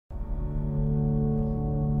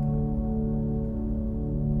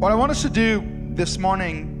What I want us to do this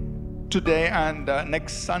morning, today, and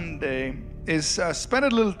next Sunday is spend a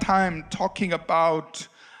little time talking about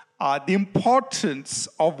the importance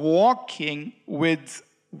of walking with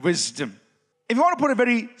wisdom. If you want to put it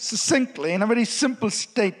very succinctly, in a very simple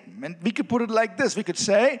statement, we could put it like this. We could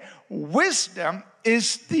say, wisdom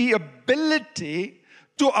is the ability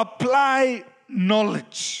to apply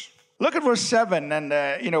knowledge. Look at verse 7,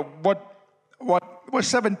 and what verse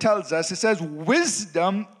 7 tells us. It says,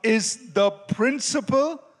 wisdom is the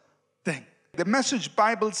principal thing. The Message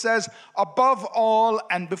Bible says, above all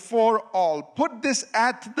and before all. Put this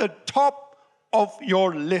at the top of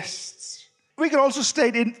your lists. We can also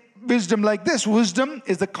state in wisdom like this. Wisdom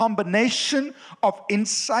is the combination of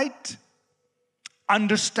insight,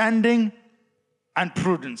 understanding, and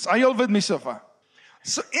prudence. Are you all with me so far?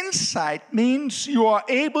 So insight means you are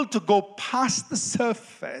able to go past the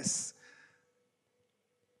surface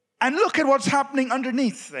and look at what's happening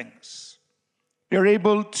underneath things. You're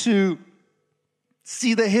able to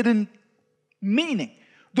see the hidden meaning,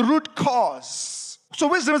 the root cause. So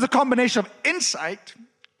wisdom is a combination of insight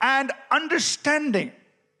and understanding.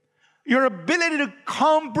 Your ability to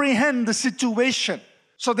comprehend the situation.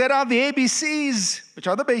 So there are the ABCs, which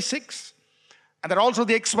are the basics, and there are also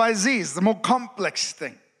the XYZs, the more complex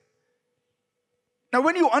thing. Now,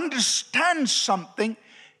 when you understand something,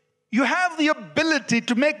 you have the ability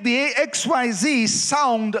to make the XYZ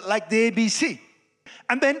sound like the ABC.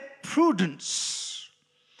 And then prudence.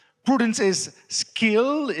 Prudence is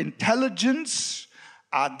skill, intelligence,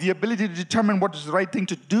 the ability to determine what is the right thing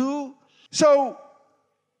to do. So,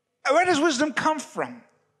 where does wisdom come from?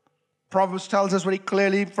 Proverbs tells us very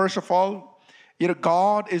clearly, first of all,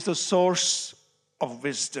 God is the source of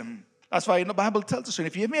wisdom. That's why the Bible tells us,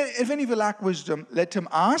 if any of you lack wisdom, let him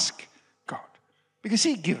ask God, because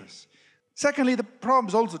he gives. Secondly, the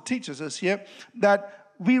Proverbs also teaches us here that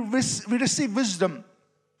we receive wisdom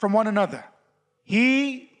from one another.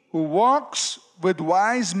 He who walks with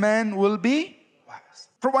wise men will be wise,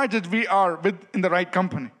 provided we are in the right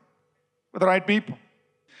company, with the right people.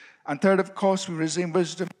 And third, of course, we receive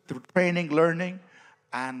wisdom through training, learning,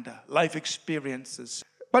 and life experiences.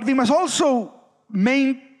 But we must also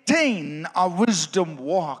maintain our wisdom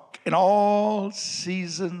walk in all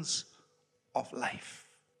seasons of life.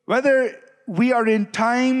 Whether we are in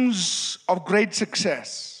times of great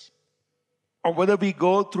success or whether we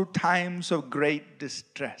go through times of great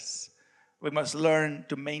distress, we must learn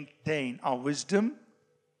to maintain our wisdom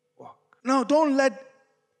walk. No, don't let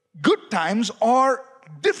good times or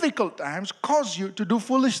difficult times cause you to do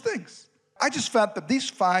foolish things. I just felt that these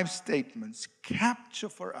 5 statements capture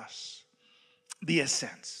for us the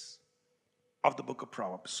essence of the book of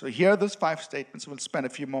Proverbs. So here are those 5 statements. We'll spend a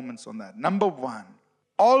few moments on that. Number 1,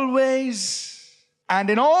 always and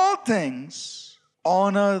in all things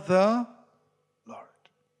honor the Lord.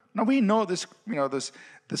 Now we know this,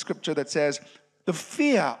 the scripture that says, the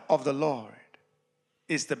fear of the Lord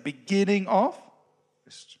is the beginning of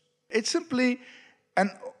wisdom. It's simply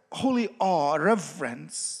an holy awe,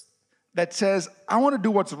 reverence that says, I want to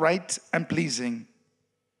do what's right and pleasing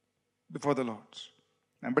before the Lord.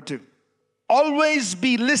 Number 2, always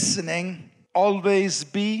be listening, always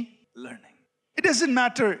be learning. It doesn't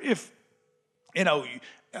matter if,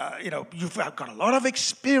 you've got a lot of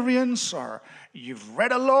experience or you've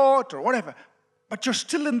read a lot or whatever, but you're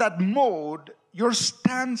still in that mode. Your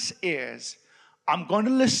stance is, I'm going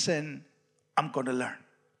to listen, I'm going to learn.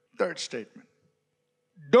 Third statement.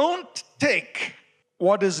 Don't take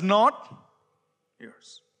what is not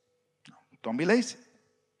yours. No, don't be lazy.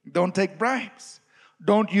 Don't take bribes.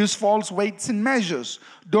 Don't use false weights and measures.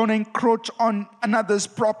 Don't encroach on another's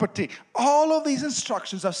property. All of these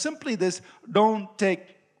instructions are simply this: don't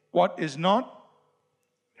take what is not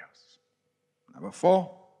yours. Number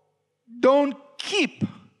 4, don't keep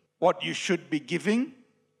what you should be giving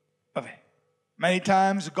away. Many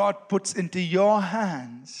times God puts into your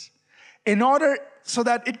hands in order so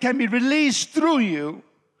that it can be released through you,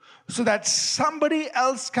 so that somebody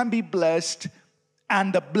else can be blessed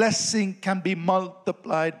and the blessing can be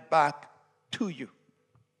multiplied back to you.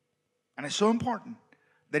 And it's so important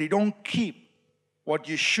that you don't keep what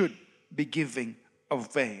you should be giving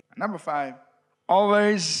away. Number 5,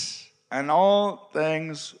 always and all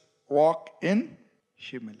things walk in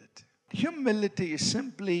humility. Humility is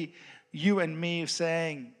simply you and me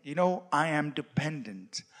saying, I am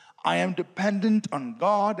dependent. I am dependent on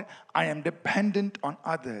God. I am dependent on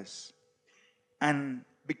others. And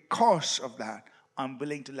because of that, I'm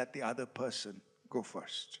willing to let the other person go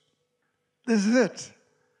first. This is it.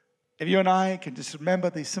 If you and I can just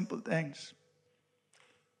remember these simple things,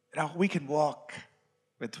 we can walk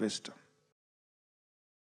with wisdom.